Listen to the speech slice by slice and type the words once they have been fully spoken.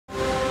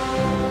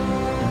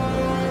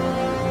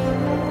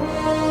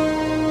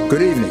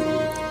Good evening.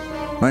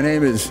 My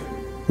name is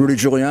Rudy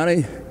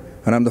Giuliani,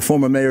 and I'm the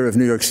former mayor of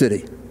New York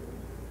City.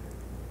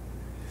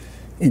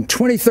 In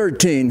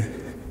 2013,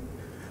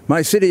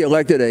 my city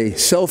elected a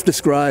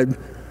self-described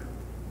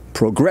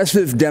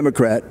progressive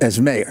Democrat as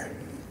mayor.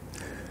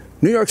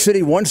 New York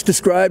City, once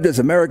described as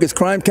America's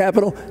crime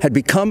capital, had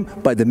become,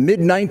 by the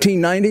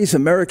mid-1990s,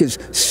 America's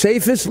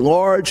safest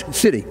large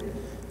city.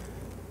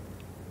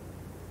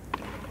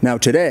 Now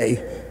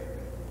today,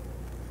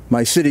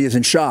 my city is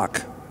in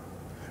shock.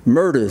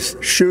 Murders,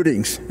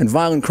 shootings, and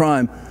violent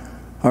crime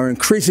are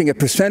increasing at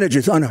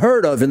percentages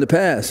unheard of in the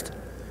past.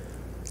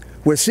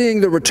 We're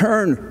seeing the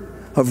return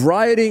of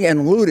rioting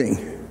and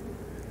looting.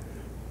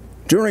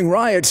 During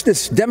riots,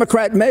 this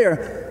Democrat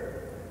mayor,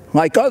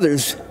 like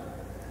others,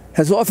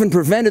 has often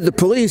prevented the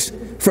police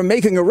from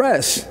making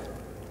arrests.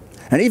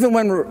 And even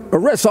when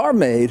arrests are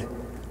made,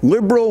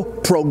 liberal,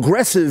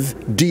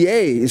 progressive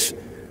DAs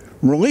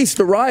release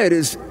the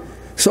rioters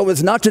so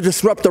as not to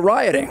disrupt the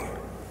rioting.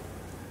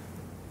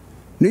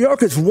 New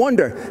Yorkers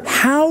wonder,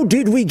 how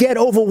did we get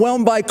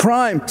overwhelmed by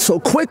crime so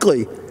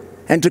quickly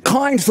and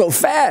decline so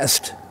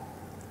fast?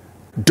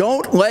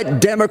 Don't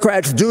let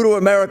Democrats do to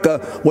America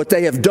what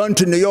they have done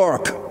to New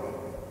York.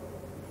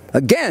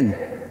 Again,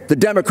 the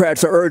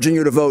Democrats are urging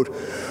you to vote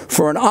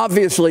for an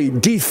obviously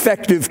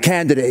defective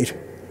candidate.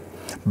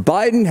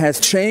 Biden has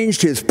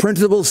changed his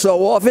principles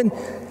so often,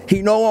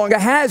 he no longer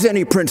has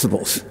any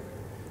principles.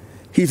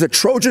 He's a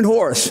Trojan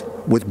horse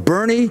with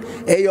Bernie,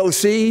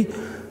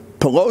 AOC,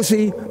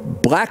 Pelosi,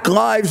 Black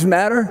Lives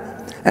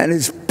Matter, and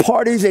his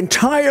party's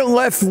entire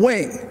left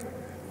wing,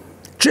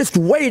 just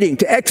waiting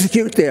to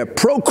execute their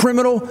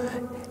pro-criminal,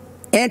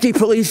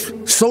 anti-police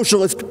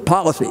socialist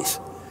policies.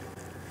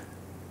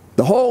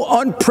 The whole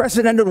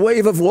unprecedented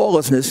wave of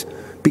lawlessness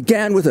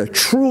began with a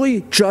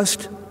truly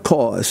just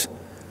cause: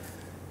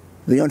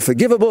 the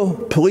unforgivable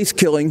police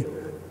killing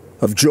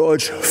of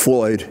George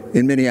Floyd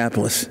in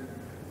Minneapolis.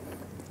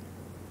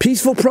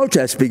 Peaceful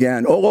protests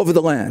began all over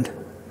the land.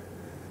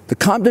 The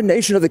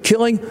condemnation of the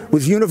killing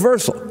was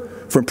universal,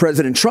 from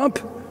President Trump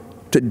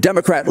to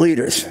Democrat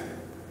leaders.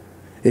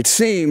 It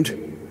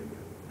seemed,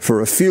 for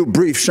a few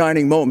brief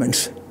shining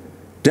moments,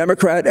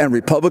 Democrat and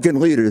Republican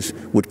leaders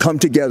would come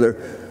together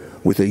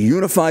with a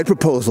unified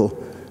proposal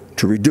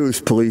to reduce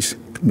police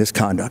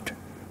misconduct.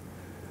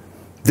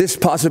 This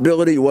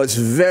possibility was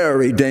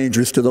very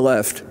dangerous to the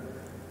left.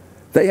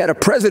 They had a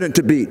president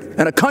to beat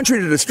and a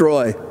country to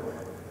destroy.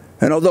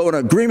 And although an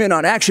agreement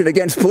on action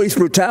against police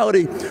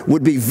brutality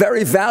would be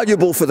very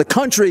valuable for the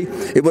country,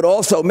 it would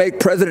also make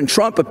President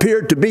Trump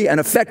appear to be an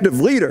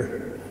effective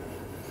leader.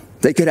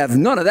 They could have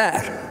none of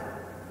that.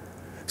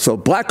 So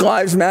Black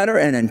Lives Matter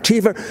and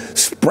Antifa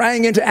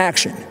sprang into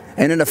action,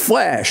 and in a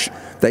flash,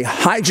 they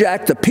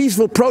hijacked the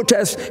peaceful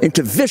protests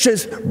into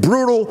vicious,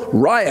 brutal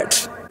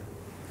riots.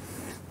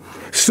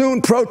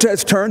 Soon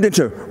protests turned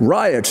into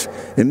riots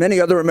in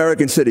many other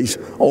American cities,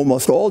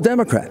 almost all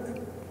Democrat.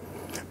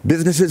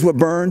 Businesses were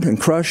burned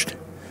and crushed,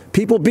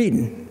 people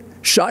beaten,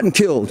 shot and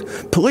killed,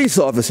 police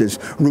officers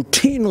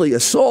routinely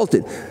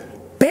assaulted,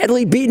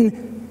 badly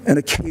beaten, and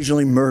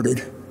occasionally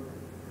murdered,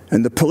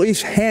 and the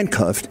police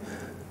handcuffed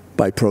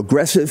by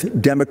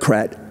progressive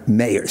Democrat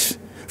mayors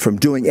from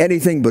doing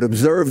anything but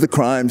observe the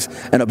crimes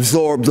and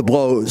absorb the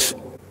blows.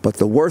 But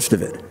the worst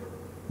of it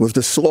was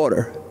the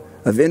slaughter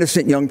of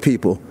innocent young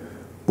people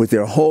with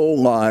their whole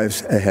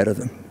lives ahead of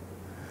them.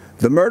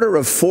 The murder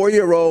of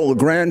 4-year-old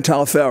LeGrand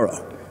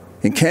Talfaro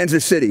in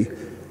Kansas City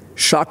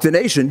shocked the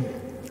nation,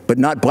 but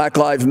not Black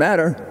Lives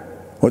Matter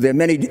or their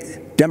many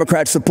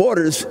Democrat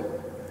supporters.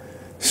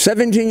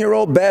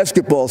 17-year-old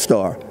basketball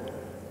star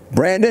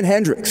Brandon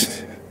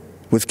Hendricks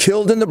was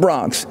killed in the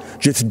Bronx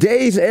just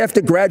days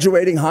after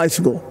graduating high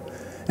school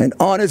and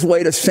on his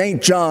way to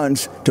St.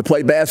 John's to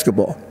play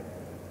basketball.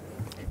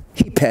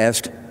 He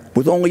passed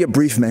with only a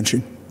brief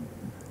mention.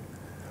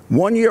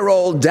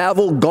 1-year-old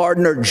Davil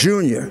Gardner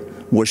Jr.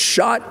 was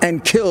shot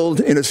and killed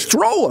in a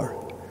stroller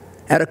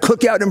at a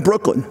cookout in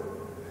Brooklyn,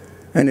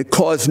 and it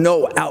caused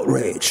no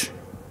outrage.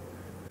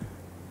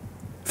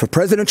 For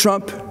President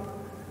Trump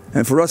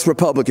and for us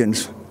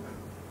Republicans,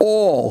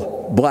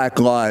 all Black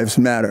lives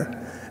matter,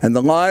 and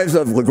the lives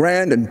of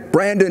LeGrand and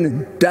Brandon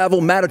and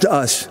Davil matter to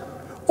us.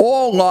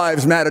 All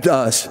lives matter to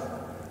us.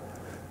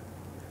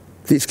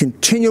 These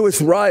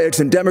continuous riots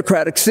in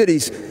Democratic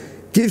cities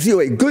gives you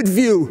a good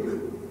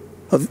view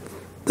of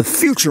the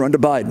future under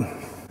Biden.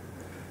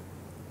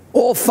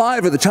 All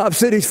 5 of the top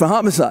cities for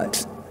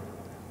homicides,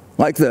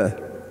 like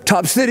the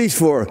top cities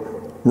for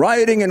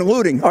rioting and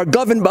looting, are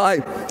governed by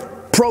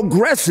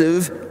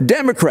progressive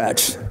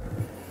Democrats,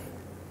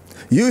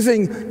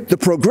 using the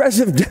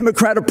progressive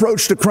Democrat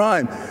approach to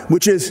crime,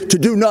 which is to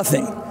do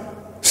nothing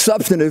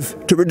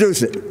substantive to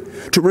reduce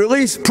it, to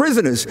release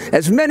prisoners,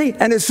 as many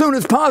and as soon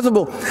as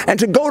possible, and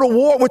to go to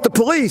war with the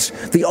police,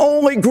 the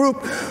only group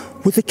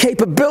with the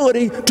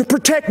capability to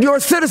protect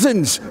your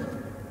citizens.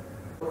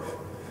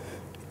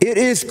 It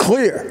is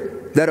clear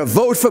that a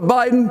vote for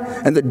Biden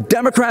and the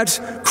Democrats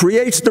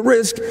creates the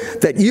risk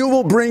that you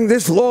will bring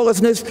this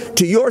lawlessness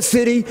to your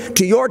city,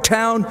 to your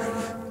town,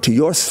 to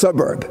your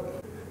suburb.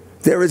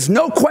 There is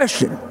no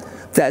question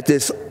that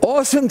this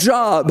awesome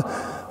job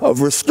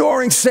of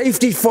restoring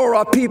safety for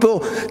our people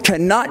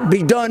cannot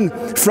be done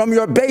from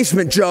your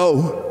basement,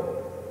 Joe.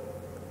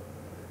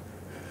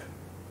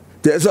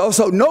 There's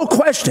also no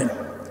question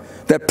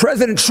that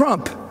President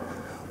Trump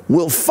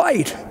will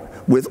fight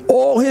with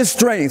all his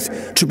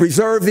strength to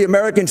preserve the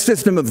American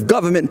system of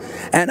government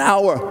and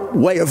our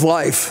way of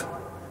life.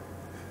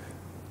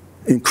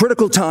 In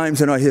critical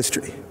times in our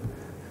history,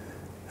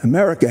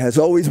 America has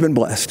always been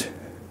blessed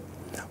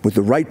with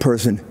the right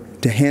person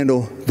to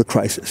handle the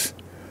crisis.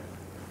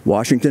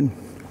 Washington,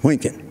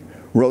 Lincoln,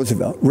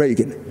 Roosevelt,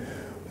 Reagan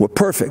were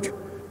perfect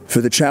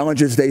for the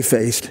challenges they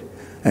faced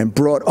and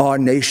brought our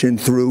nation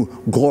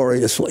through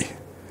gloriously.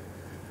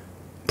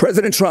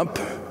 President Trump,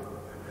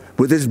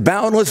 with his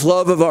boundless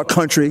love of our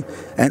country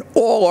and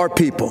all our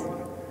people,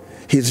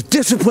 his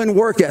disciplined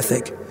work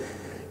ethic,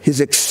 his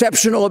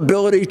exceptional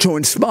ability to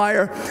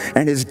inspire,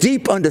 and his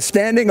deep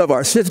understanding of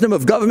our system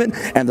of government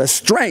and the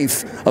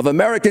strength of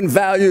American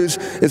values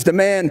is the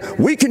man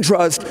we can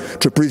trust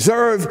to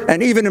preserve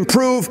and even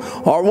improve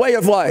our way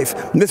of life.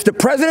 Mr.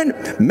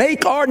 President,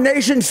 make our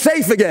nation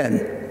safe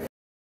again.